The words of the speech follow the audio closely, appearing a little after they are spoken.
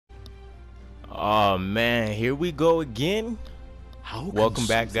Oh man, here we go again. Welcome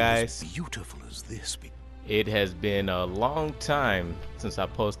back, guys. Beautiful as this. It has been a long time since I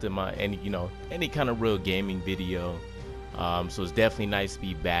posted my any kind of real gaming video. So it's definitely nice to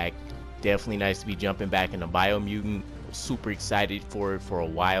be back. Definitely nice to be jumping back into Biomutant. Super excited for it for a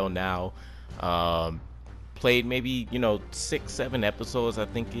while now. Played maybe 6-7 episodes. I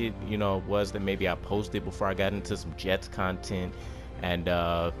think it was that maybe I posted before I got into some Jets content. And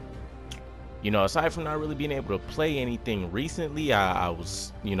aside from not really being able to play anything recently, I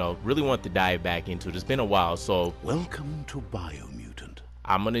was really want to dive back into it. It's been a while, so Welcome to Biomutant.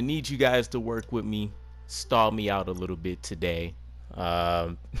 I'm gonna need you guys to work with me, stall me out a little bit today.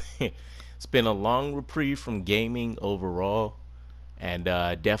 It's been a long reprieve from gaming overall, and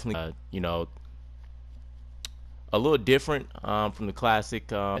definitely a little different from the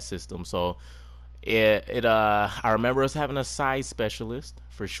classic system. So I remember us having a size specialist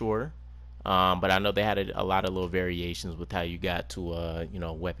for sure. But I know they had a lot of little variations with how you got to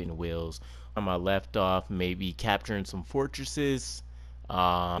weapon wheels. I left off maybe capturing some fortresses,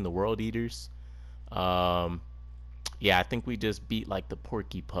 the world eaters. Yeah, I think we just beat like the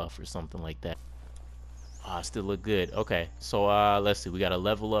Porky Puff or something like that. Still look good. Okay, so let's see, we got a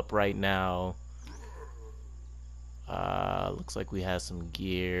level up right now. Looks like we have some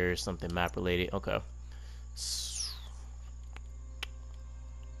gear, something map related. Okay.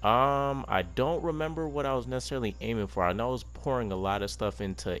 I don't remember what I was necessarily aiming for. I know I was pouring a lot of stuff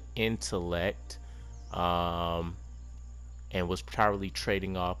into intellect, and was probably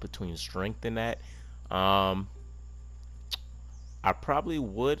trading off between strength and that. I probably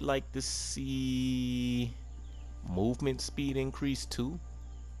would like to see movement speed increase too.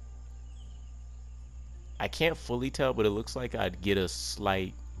 I can't fully tell, but it looks like I'd get a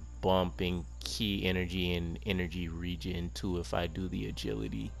slight bump in key energy and energy regen too if I do the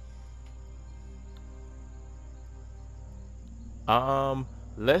agility.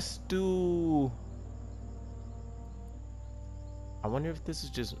 Let's do, I wonder if this is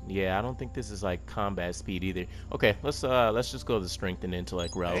just, yeah, I don't think this is like combat speed either. Okay, let's just go the strength and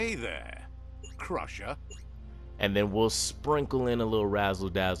intellect route. Hey there, Crusher. And then we'll sprinkle in a little razzle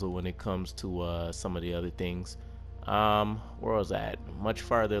dazzle when it comes to some of the other things. Where was that? Much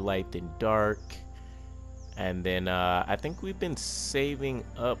farther light than dark. And then I think we've been saving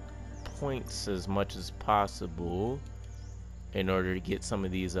up points as much as possible in order to get some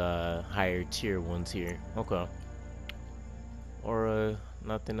of these higher tier ones here. Okay. Or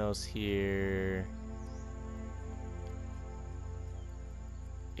nothing else here.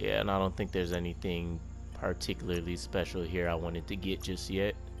 Yeah, and I don't think there's anything particularly special here I wanted to get just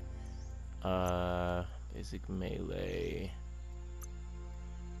yet. Basic melee.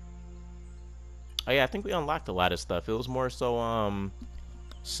 Oh yeah, I think we unlocked a lot of stuff. It was more so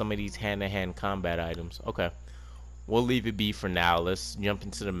some of these hand-to-hand combat items. Okay, we'll leave it be for now. Let's jump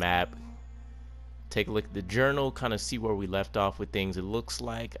into the map, take a look at the journal, kind of see where we left off with things. It looks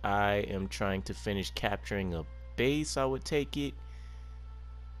like I am trying to finish capturing a base, I would take it.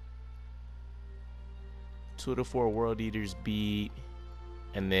 2 of the 4 world eaters beat.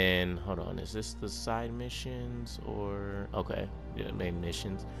 And then hold on, is this the side missions or okay, yeah, main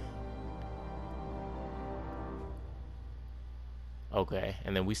missions. Okay,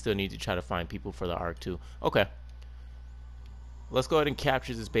 and then we still need to try to find people for the arc too. Okay, let's go ahead and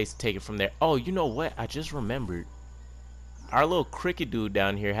capture this base and take it from there. Oh, you know what, I just remembered, our little cricket dude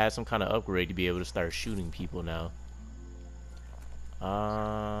down here has some kind of upgrade to be able to start shooting people now.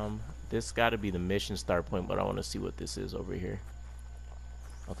 This got to be the mission start point, but I want to see what this is over here.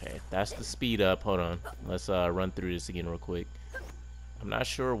 Okay, that's the speed up. Hold on, let's run through this again real quick. I'm not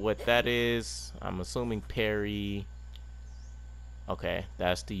sure what that is. I'm assuming parry. Okay,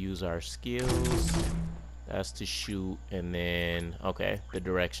 that's to use our skills. That's to shoot, and then okay, the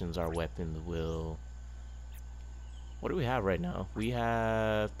directions our weapons will. What do we have right now? We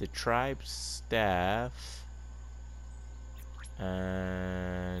have the tribe staff.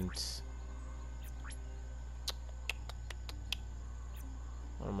 And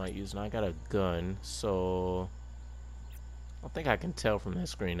what am I using? I got a gun, so I don't think I can tell from that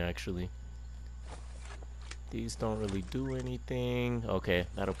screen actually. These don't really do anything. Okay,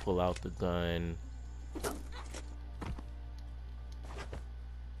 that'll pull out the gun.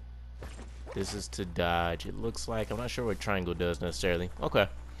 This is to dodge. It looks like, I'm not sure what triangle does necessarily. Okay,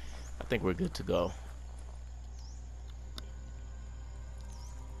 I think we're good to go.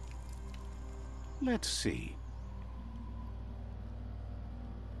 Let's see.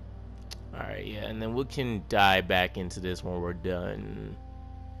 Alright, yeah, and then we can dive back into this when we're done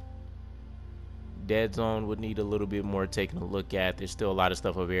Dead Zone would need a little bit more taking a look at. There's still a lot of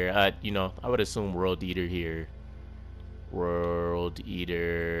stuff over here. You know, I would assume World Eater here. World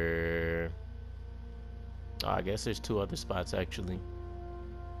Eater. Oh, I guess there's 2 other spots actually.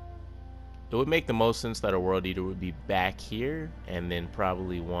 It would make the most sense that a World Eater would be back here, and then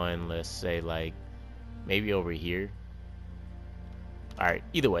probably one, let's say, like, maybe over here. Alright,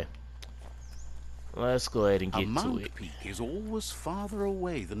 either way. Let's go ahead and get to Mount it. Peak is always farther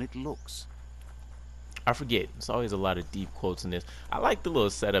away than it looks. I forget. There's always a lot of deep quotes in this. I like the little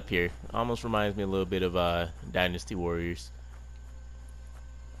setup here. Almost reminds me a little bit of Dynasty Warriors.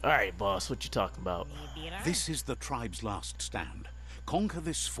 Alright, boss, what you talking about? This is the tribe's last stand. Conquer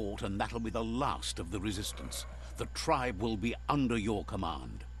this fort and that'll be the last of the resistance. The tribe will be under your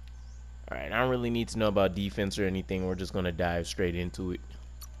command. Alright, I don't really need to know about defense or anything. We're just gonna dive straight into it.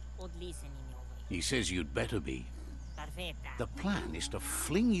 He says you'd better be. The plan is to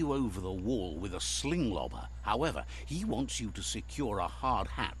fling you over the wall with a sling lobber. However, he wants you to secure a hard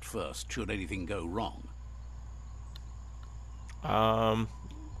hat first, should anything go wrong.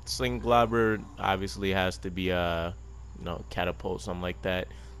 Sling lobber obviously has to be no, catapult, something like that.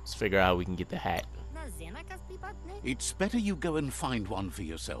 Let's figure out how we can get the hat. It's better you go and find one for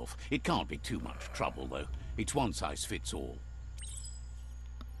yourself. It can't be too much trouble, though. It's one size fits all.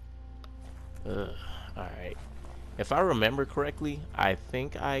 Alright. If I remember correctly, I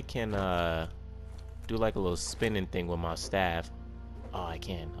think I can do like a little spinning thing with my staff. Oh, I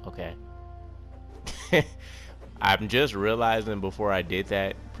can. Okay. I'm just realizing before I did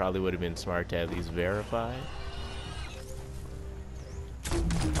that, probably would have been smart to at least verify.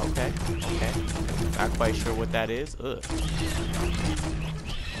 Okay, okay. Not quite sure what that is. Ugh.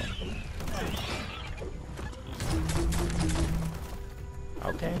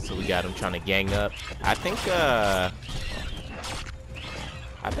 Okay, so we got him trying to gang up. I think I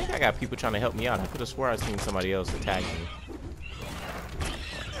got people trying to help me out. I could have swore I seen somebody else attack me.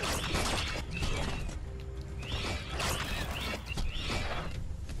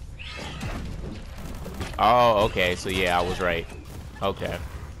 Oh, okay, so yeah, I was right. Okay.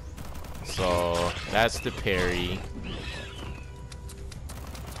 So, that's the parry.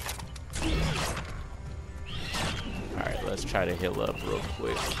 Alright, let's try to heal up real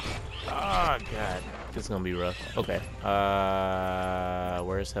quick. Oh, God. This is gonna be rough. Okay.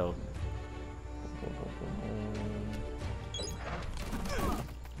 Where's health?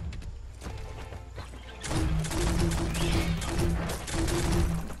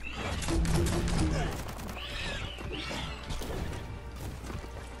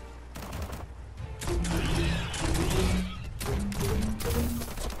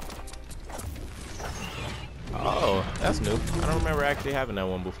 Oh, that's new. I don't remember actually having that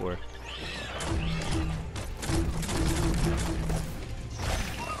one before.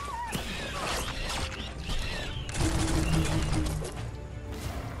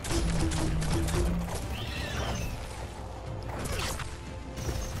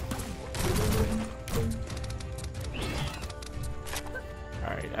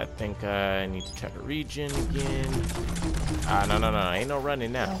 Alright, I think I need to try to regen again. Ah, no, ain't no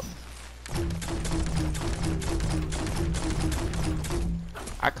running now.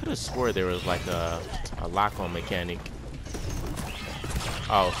 I could have swore there was like a lock-on mechanic.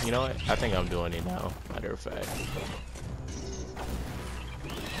 Oh, you know what? I think I'm doing it now, matter of fact.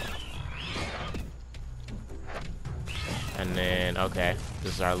 And then, okay,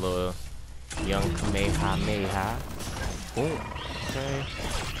 this is our little young Kamehameha. Boom. Okay.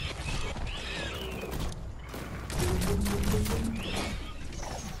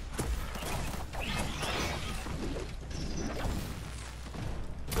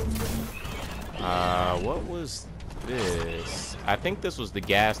 What was this? I think this was the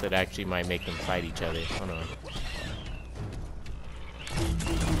gas that actually might make them fight each other. Hold on.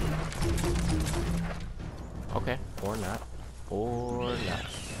 Okay, or not. Or not.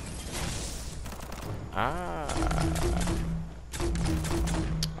 Ah.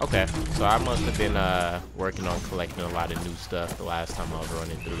 Okay, so I must have been working on collecting a lot of new stuff the last time I was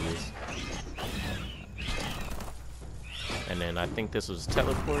running through this. And then I think this was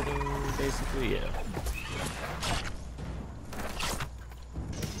teleporting, basically, yeah.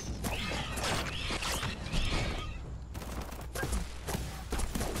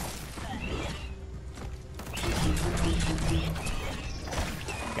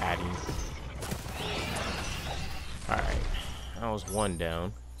 Got him. Alright, that was one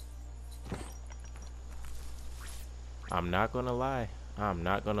down. I'm not gonna lie. I'm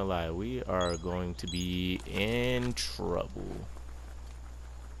not gonna lie, we are going to be in trouble.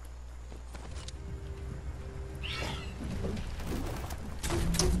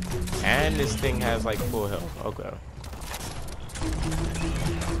 And this thing has like full health. Okay.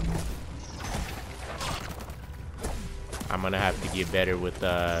 I'm gonna have to get better with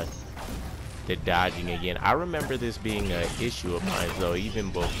the dodging again. I remember this being an issue of mine though,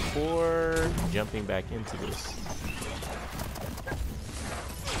 even before jumping back into this.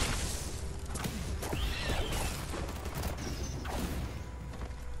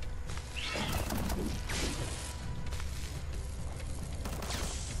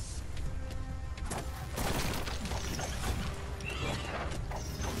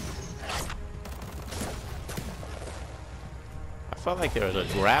 I felt like there was a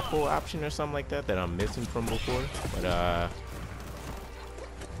grapple option or something like that that I'm missing from before, but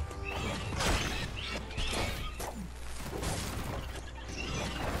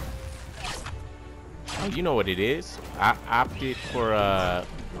oh, you know what it is? I opted for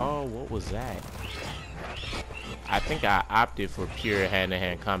oh, what was that? I think I opted for pure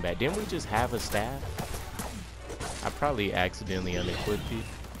hand-to-hand combat. Didn't we just have a staff? I probably accidentally unequipped it.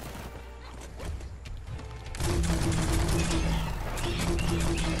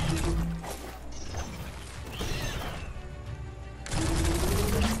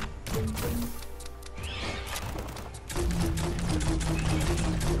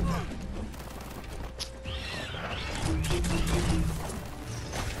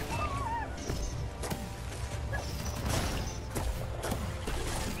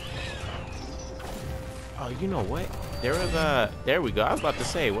 Oh, you know what? There was there we go. I was about to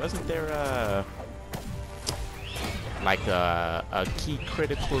say, wasn't there like a key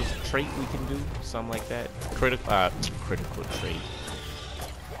critical trait we can do? Something like that? Critical trait.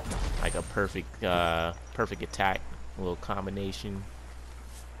 Like a perfect perfect attack, a little combination.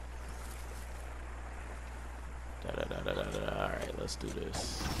 Alright, let's do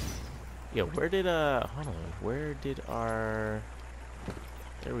this. Yeah, where did hold on, where did our,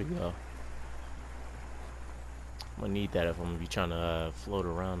 there we go. I'm gonna need that if I'm gonna be trying to float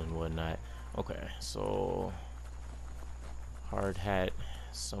around and whatnot. Okay, so hard hat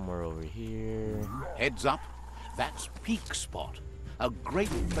somewhere over here. Heads up, that's Peak Spot. A great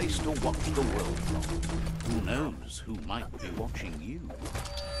place to watch the world from. Who knows who might be watching you?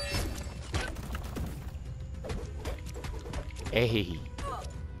 Hey.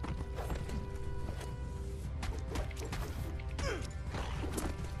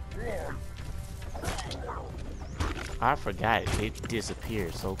 I forgot it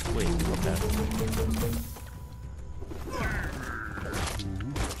disappeared so quick. Okay.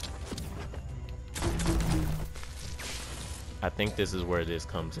 I think this is where this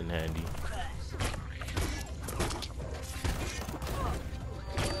comes in handy.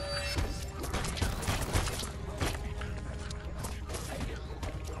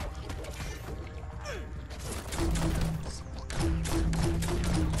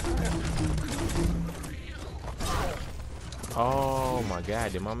 Oh my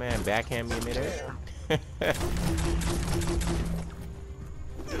god, did my man backhand me in midair?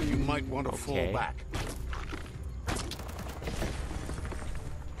 You might want to fall back.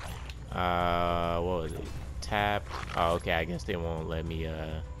 What was it? Tap. Oh, okay, I guess they won't let me do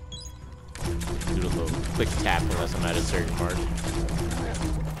the little quick tap unless I'm at a certain mark.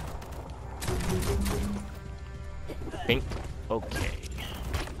 Pink. Okay.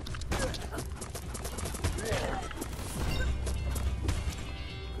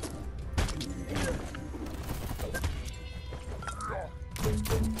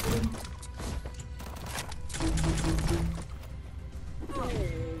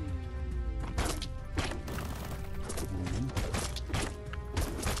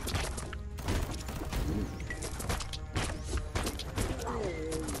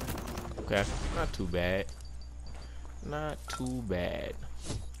 Okay, not too bad. Not too bad.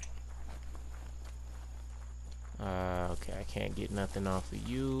 Okay, I can't get nothing off of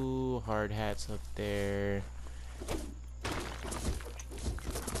you. Hard hat's up there.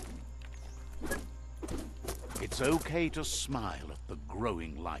 It's okay to smile at the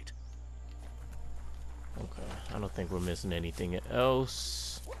growing light. Okay, I don't think we're missing anything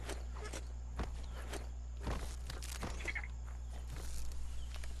else.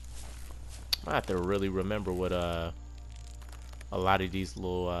 I have to really remember what a lot of these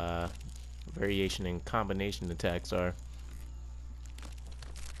little variation and combination attacks are.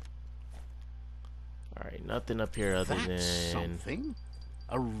 Alright, nothing up here other than something.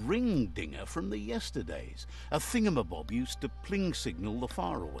 A ring dinger from the yesterdays. A thingamabob used to pling signal the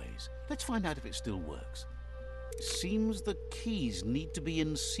faraways. Let's find out if it still works. Seems the keys need to be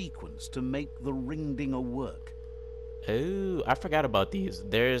in sequence to make the ring dinger work. Oh, I forgot about these.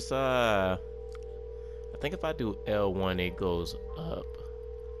 There's I think if I do L1 it goes up.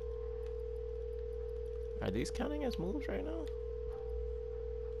 Are these counting as moves right now?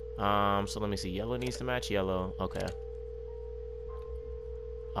 So let me see. Yellow needs to match yellow. Okay.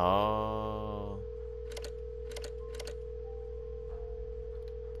 Oh.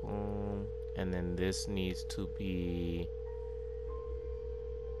 Boom. And then this needs to be...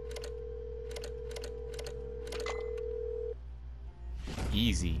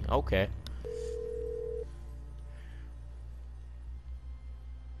 easy. Okay.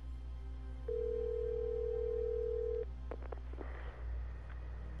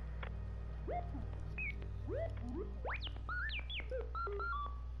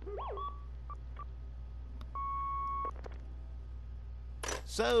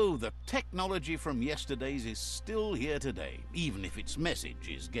 So, the technology from yesterday's is still here today, even if its message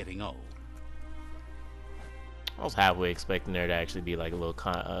is getting old. I was halfway expecting there to actually be like a little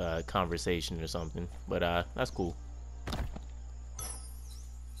conversation or something, but that's cool.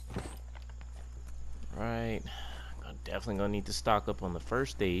 Right, I'm definitely gonna need to stock up on the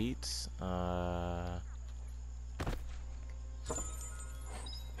first aids. What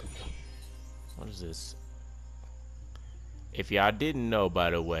is this? If y'all didn't know, by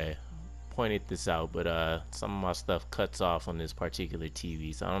the way, pointed this out, but some of my stuff cuts off on this particular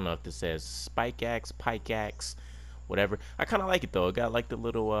TV, so I don't know if this says spike axe, pike axe, whatever. I kind of like it though. It got like the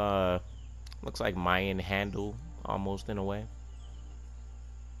little looks like Mayan handle almost in a way.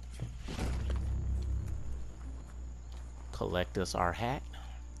 Collect us our hat.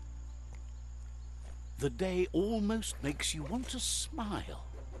 The day almost makes you want to smile.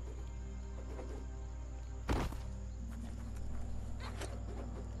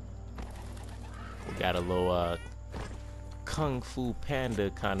 We got a little Kung Fu Panda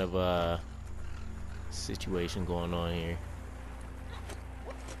kind of situation going on here.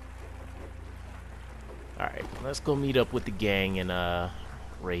 Alright, let's go meet up with the gang and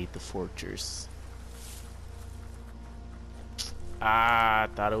raid the fortress. Ah, I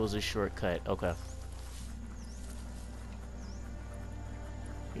thought it was a shortcut. Okay.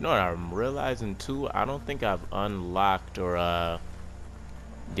 You know what I'm realizing too? I don't think I've unlocked or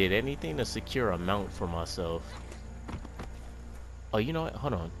did anything to secure a mount for myself. Oh, you know what?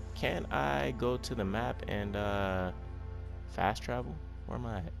 Hold on. Can I go to the map and fast travel? Where am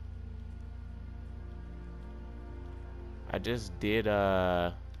I at? I just did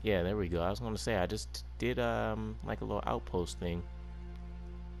yeah, there we go. I was gonna say I just did like a little outpost thing.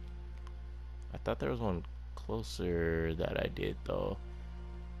 I thought there was one closer that I did though.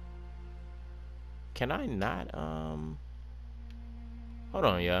 Can I not hold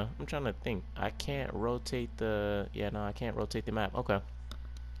on, yeah. I'm trying to think. I can't rotate the... Yeah, no, I can't rotate the map. Okay.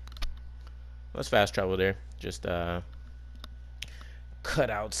 Let's fast travel there. Just cut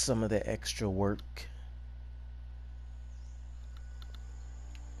out some of the extra work.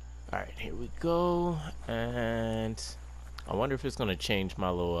 Alright, here we go. And I wonder if it's going to change my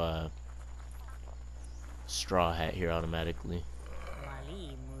little straw hat here automatically.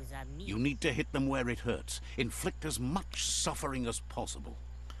 You need to hit them where it hurts. Inflict as much suffering as possible.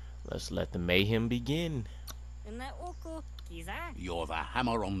 Let's let the mayhem begin. You're the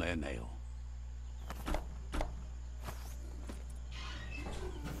hammer on their nail.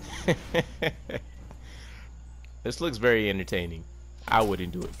 This looks very entertaining. I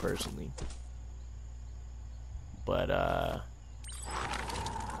wouldn't do it personally. But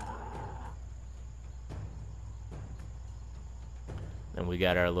and we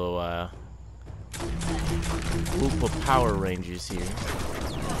got our little group of Power Rangers here.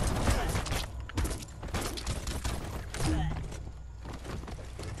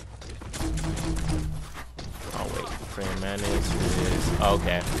 Oh wait, Praying Mantis is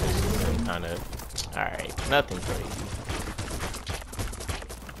okay. This is kind of alright. Nothing crazy.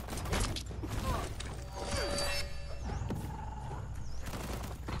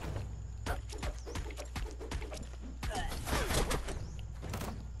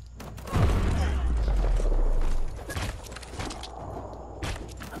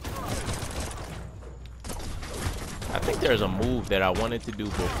 There's a move that I wanted to do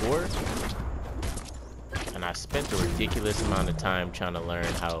before, and I spent a ridiculous amount of time trying to learn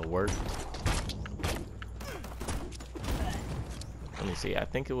how it worked. Let me see. I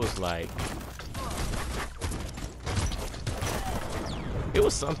think it was like... It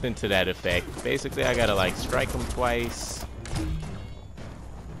was something to that effect. Basically, I gotta like strike them twice,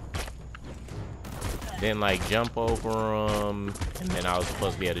 then like jump over them, and then I was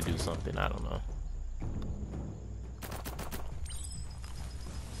supposed to be able to do something. I don't know.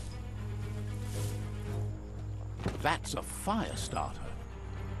 That's a fire starter.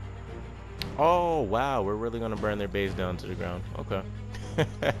 Oh, wow. We're really going to burn their base down to the ground. Okay.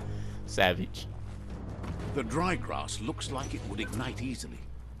 Savage. The dry grass looks like it would ignite easily.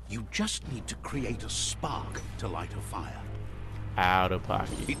 You just need to create a spark to light a fire. Out of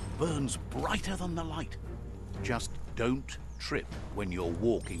pocket. It burns brighter than the light. Just don't trip when you're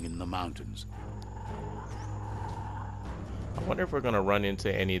walking in the mountains. I wonder if we're gonna run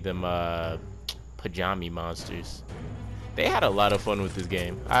into any of them pajami monsters. They had a lot of fun with this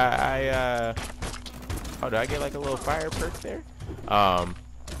game. Oh, do I get like a little fire perk there? I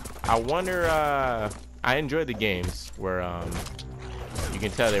wonder, I enjoyed the games where you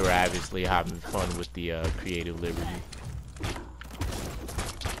can tell they were obviously having fun with the creative liberty.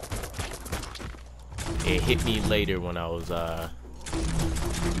 It hit me later when I was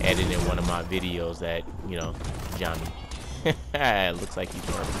editing one of my videos that, you know, Johnny. It looks like he's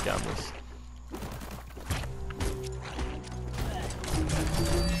wearing pajamas.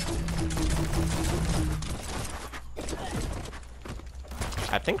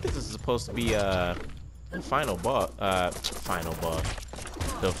 I think this is supposed to be the final boss.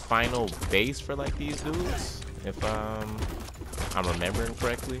 The final base for like these dudes, if I'm remembering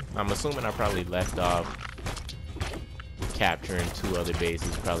correctly. I'm assuming I probably left off capturing 2 other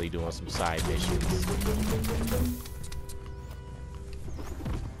bases, probably doing some side missions.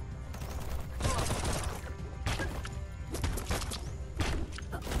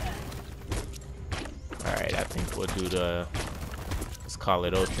 Alright, I think we'll do the, let's call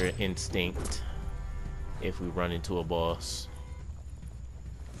it Ultra Instinct if we run into a boss.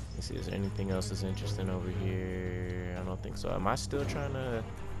 Let's see, is there anything else that's interesting over here? I don't think so. Am I still trying to...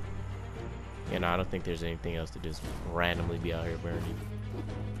 Yeah, no, I don't think there's anything else to just randomly be out here burning.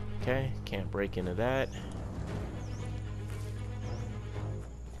 Okay, can't break into that.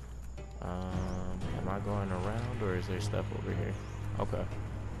 Am I going around or is there stuff over here? Okay.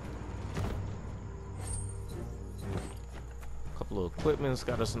 Couple of equipments,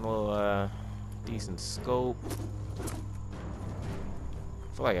 got us a little decent scope.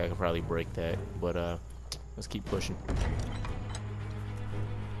 I feel like I could probably break that, but let's keep pushing.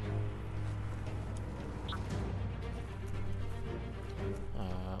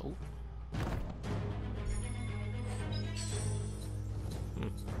 Ooh.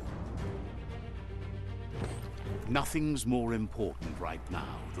 Nothing's more important right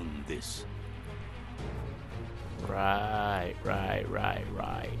now than this. Right.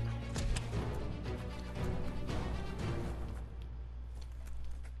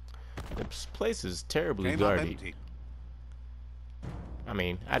 This place is terribly guarded. I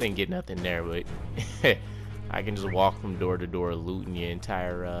mean, I didn't get nothing there, but I can just walk from door to door looting your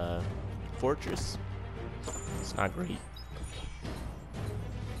entire fortress. It's not great.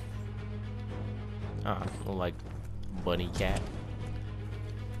 Ah, like bunny cat.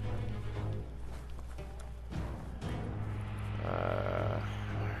 Alright,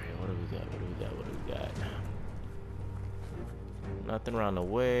 what do we got? Nothing around the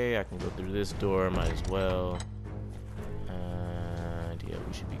way. I can go through this door, might as well. And yeah,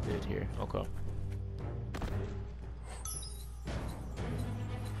 we should be good here. Okay.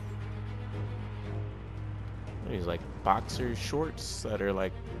 These like boxer shorts that are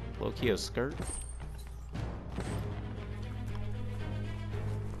like low-key a skirt.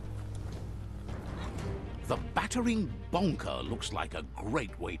 The battering bonker looks like a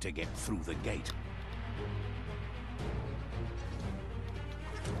great way to get through the gate.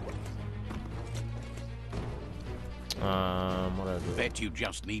 What I do? Bet you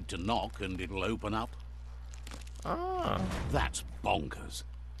just need to knock and it'll open up. Ah. That's bonkers.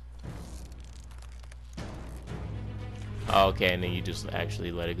 Okay, and then you just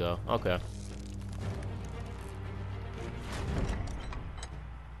actually let it go. Okay.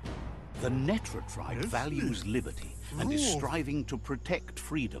 The Netra tribe values liberty and is striving to protect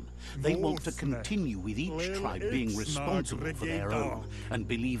freedom. They want to continue with each tribe being responsible for their own and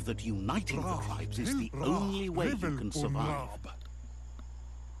believe that uniting the tribes is the only way you can survive.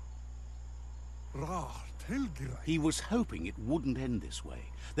 He was hoping it wouldn't end this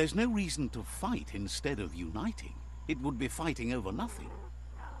way. There's no reason to fight instead of uniting. It would be fighting over nothing.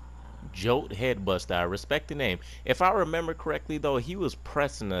 Jolt Headbuster, I respect the name. If I remember correctly though, he was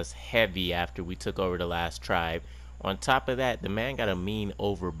pressing us heavy after we took over the last tribe. On top of that, the man got a mean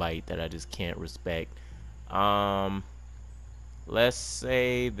overbite that I just can't respect. Let's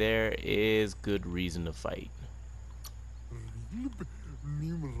say there is good reason to fight.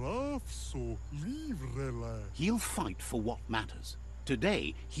 He'll fight for what matters.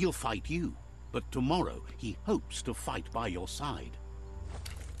 Today, he'll fight you. But tomorrow, he hopes to fight by your side.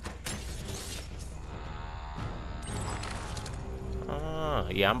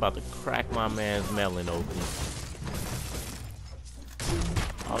 Yeah, I'm about to crack my man's melon open.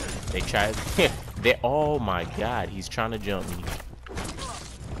 Oh, they tried Oh my god, he's trying to jump me.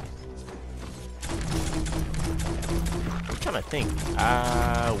 I'm trying to think.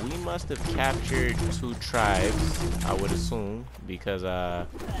 We must have captured 2 tribes, I would assume, because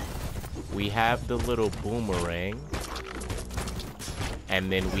we have the little boomerang,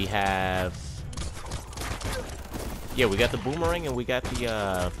 and then we have, yeah, we got the boomerang, and we got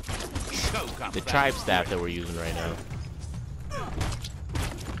the tribe staff that we're using right now.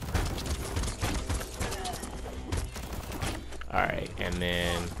 All right, and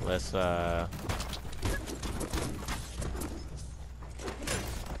then let's oh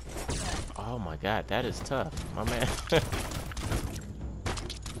my god, that is tough, my man.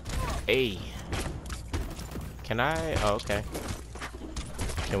 Hey, can I? Oh, okay.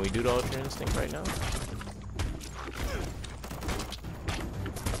 Can we do the Ultra Instinct right now?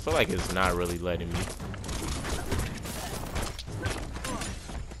 I feel like it's not really letting me.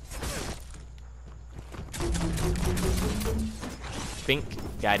 Think,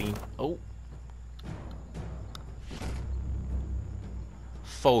 got him. Oh,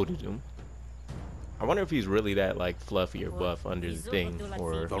 folded him. I wonder if he's really that like fluffy or buff under the thing,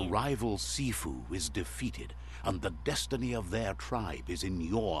 or the rival Sifu is defeated, and the destiny of their tribe is in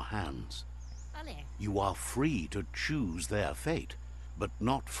your hands. You are free to choose their fate, but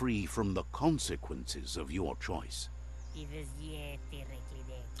not free from the consequences of your choice.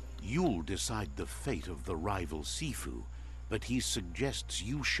 You'll decide the fate of the rival Sifu, but he suggests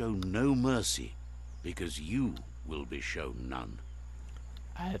you show no mercy, because you will be shown none.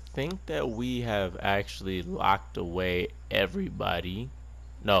 I think that we have actually locked away everybody.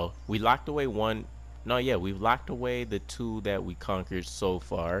 No, we locked away one. No, yeah, we've locked away the 2 that we conquered so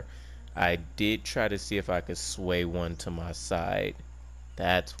far. I did try to see if I could sway one to my side.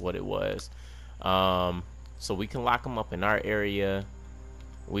 That's what it was. So we can lock them up in our area.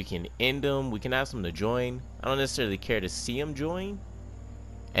 We can end them. We can ask them to join. I don't necessarily care to see them join.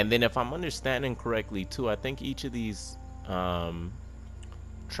 And then if I'm understanding correctly too, I think each of these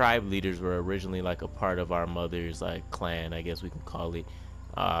tribe leaders were originally like a part of our mother's like clan, I guess we can call it.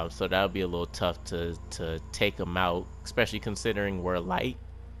 So that would be a little tough to take them out, especially considering we're light.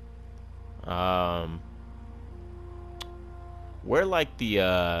 We're like the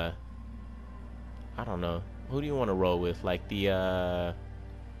I don't know, who do you want to roll with? Like the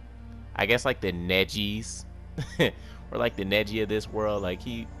I guess like the Nejis. Or like the Neji of this world. Like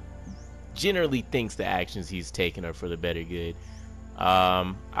he generally thinks the actions he's taking are for the better good.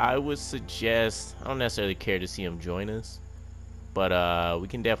 I would suggest, I don't necessarily care to see him join us, but we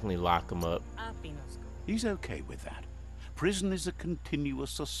can definitely lock him up. He's okay with that. Prison is a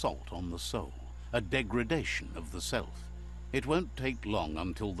continuous assault on the soul, a degradation of the self. It won't take long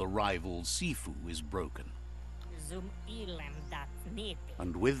until the rival Sifu is broken.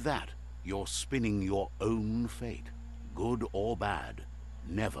 And with that, you're spinning your own fate, good or bad,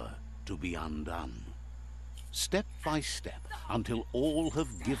 never to be undone. Step by step, until all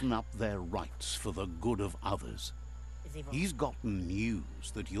have given up their rights for the good of others. He's gotten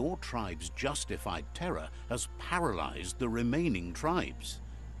news that your tribe's justified terror has paralyzed the remaining tribes.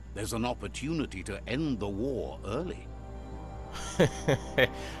 There's an opportunity to end the war early.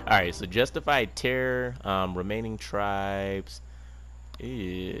 Alright, so justified terror, remaining tribes.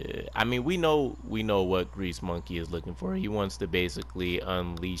 I mean, we know what Grease Monkey is looking for. He wants to basically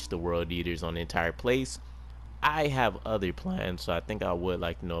unleash the world eaters on the entire place. I have other plans, so I think I would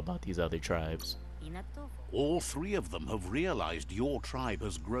like to know about these other tribes. All 3 of them have realized your tribe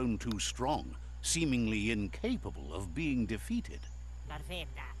has grown too strong, seemingly incapable of being defeated.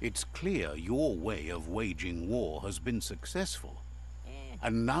 It's clear your way of waging war has been successful.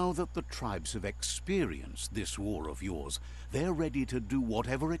 And now that the tribes have experienced this war of yours, they're ready to do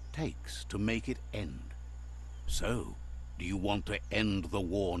whatever it takes to make it end. So, do you want to end the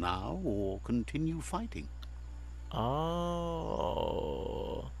war now, or continue fighting? Oh,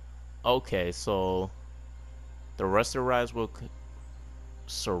 okay, so the rest of the tribes will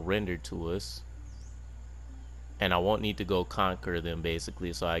surrender to us, and I won't need to go conquer them,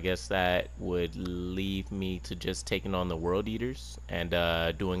 basically. So I guess that would leave me to just taking on the world eaters and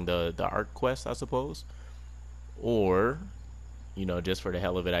doing the art quest, I suppose. Or, you know, just for the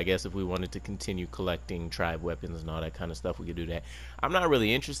hell of it, I guess if we wanted to continue collecting tribe weapons and all that kind of stuff, we could do that. I'm not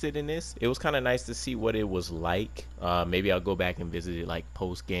really interested in this. It was kind of nice to see what it was like. Maybe I'll go back and visit it like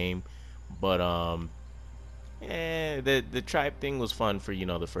post game, but the tribe thing was fun for, you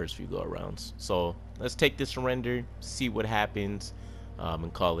know, the first few go arounds. So let's take the surrender, see what happens,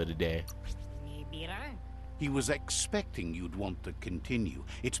 and call it a day. He was expecting you'd want to continue.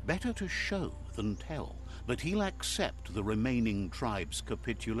 It's better to show than tell, but he'll accept the remaining tribe's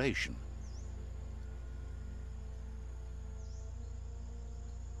capitulation.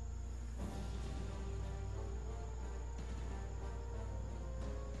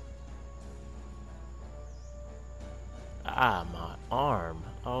 Ah, my arm.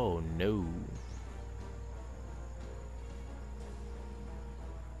 Oh no.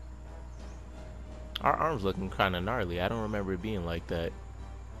 Our arm's looking kind of gnarly. I don't remember it being like that.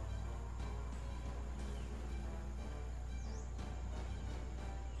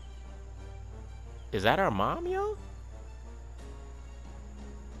 Is that our mom, yo?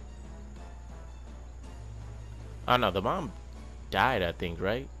 Oh no, the mom died, I think,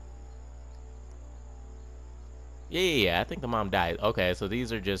 right? Yeah, I think the mom died. Okay, so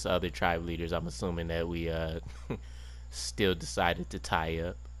these are just other tribe leaders. I'm assuming that we still decided to tie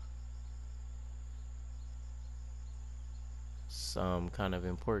up. Some kind of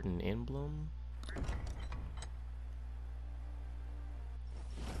important emblem.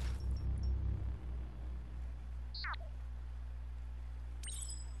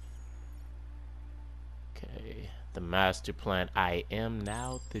 Okay, the master plan. I am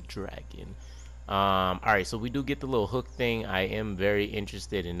now the dragon. Alright, so we do get the little hook thing. I am very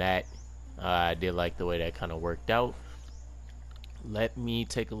interested in that. I did like the way that kind of worked out. Let me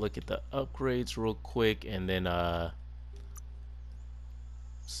take a look at the upgrades real quick, and then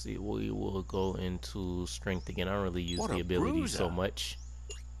see, we will go into strength again. I don't really use the ability so much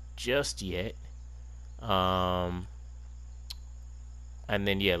just yet. And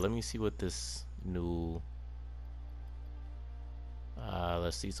then yeah, let me see what this new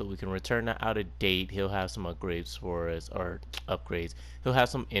let's see, so we can return that out of date. He'll have some upgrades for us, or upgrades. He'll have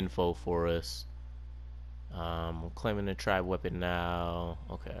some info for us. I'm claiming the tribe weapon now.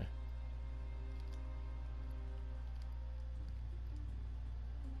 Okay.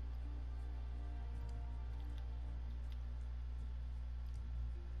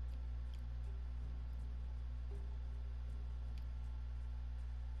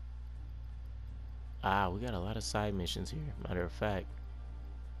 Ah, we got a lot of side missions here, matter of fact.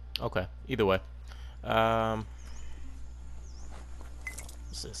 Okay, either way.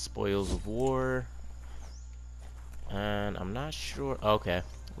 This is spoils of war. And I'm not sure. Okay,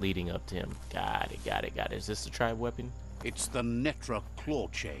 leading up to him. Got it. Is this the tribe weapon? It's the Netra claw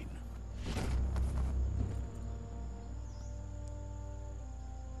chain.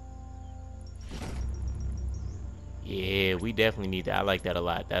 Yeah, we definitely need that. I like that a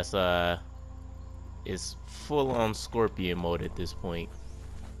lot. That's it's full on scorpion mode at this point.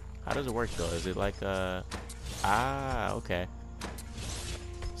 How does it work though? Is it like okay.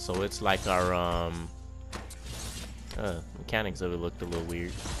 So it's like our mechanics of it looked a little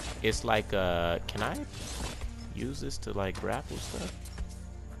weird. It's like can I use this to like grapple stuff?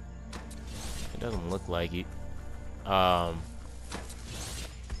 It doesn't look like it. What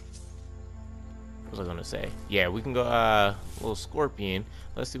was I gonna say? Yeah, we can go little scorpion.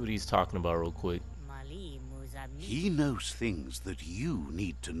 Let's see what he's talking about real quick. He knows things that you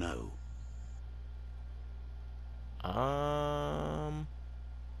need to know.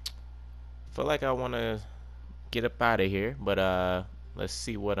 Feel like I want to get up out of here, but let's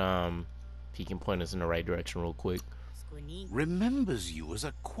see what if he can point us in the right direction real quick. Remembers you as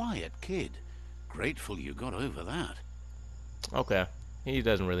a quiet kid. Grateful you got over that. Okay, he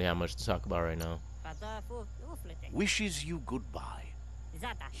doesn't really have much to talk about right now. Wishes you goodbye.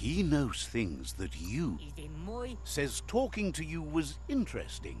 He knows things that you... Says talking to you was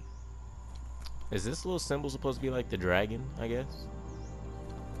interesting. Is this little symbol supposed to be like the dragon, I guess?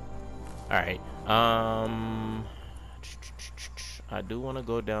 Alright, I do want to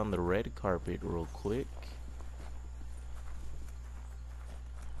go down the red carpet real quick.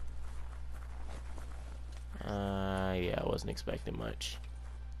 Yeah, I wasn't expecting much.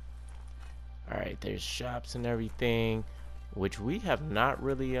 Alright, there's shops and everything, which we have not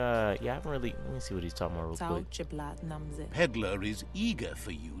really, yeah, I haven't really, let me see what he's talking about real quick. Peddler is eager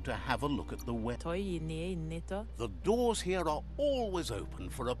for you to have a look at the web. The doors here are always open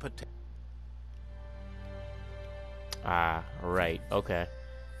for a Ah, right, okay.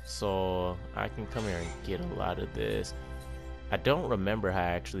 So, I can come here and get a lot of this. I don't remember how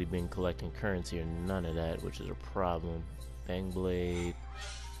I actually been collecting currency or none of that, which is a problem. Fang blade.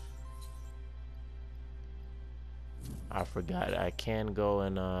 I forgot. I can go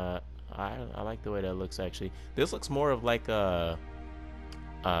and I like the way that looks actually. This looks more of like a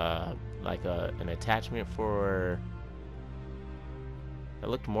an attachment for. It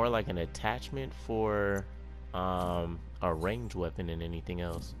looked more like an attachment for a ranged weapon than anything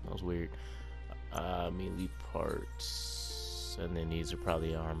else. That was weird. Melee parts, and then these are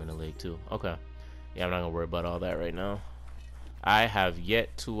probably an arm and a leg too. Okay, yeah, I'm not gonna worry about all that right now. I have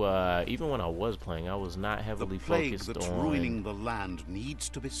yet to even when I was playing, I was not heavily focused that's on ruining the land needs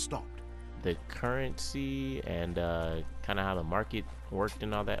to be stopped. The currency and kind of how the market worked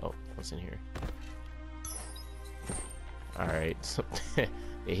and all that. Oh, what's in here? All right, so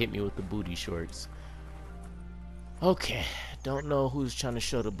they hit me with the booty shorts. Okay, don't know who's trying to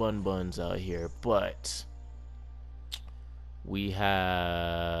show the buns out here, but we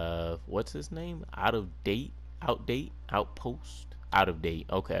have, what's his name? Out of date, outpost, out of date.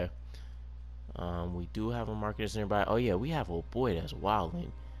 Okay. We do have a market nearby. Oh yeah, we have a boy that's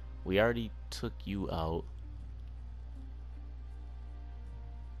wilding. We already took you out.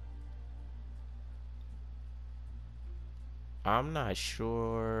 I'm not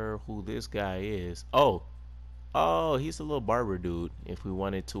sure who this guy is. Oh, he's a little barber dude. If we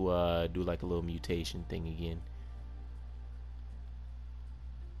wanted to do like a little mutation thing again.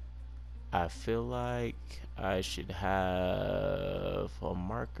 I feel like I should have a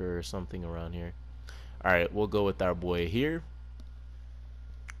marker or something around here. Alright, we'll go with our boy here.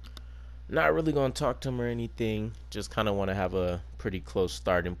 Not really going to talk to him or anything. Just kind of want to have a pretty close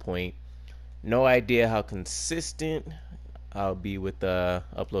starting point. No idea how consistent I'll be with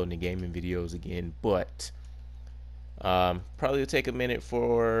uploading the gaming videos again. But probably will take a minute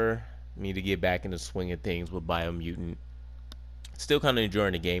for me to get back in the swing of things with Biomutant. Still kind of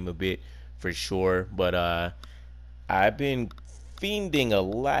enjoying the game a bit for sure. But I've been fiending a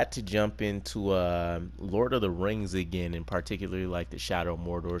lot to jump into Lord of the Rings again, and particularly like the Shadow of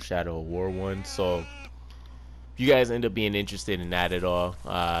Mordor, Shadow of War one. So if you guys end up being interested in that at all,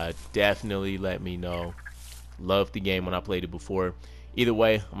 definitely let me know. Loved the game when I played it before. Either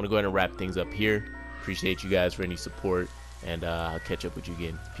way, I'm gonna go ahead and wrap things up here. Appreciate you guys for any support, and I'll catch up with you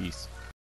again. Peace.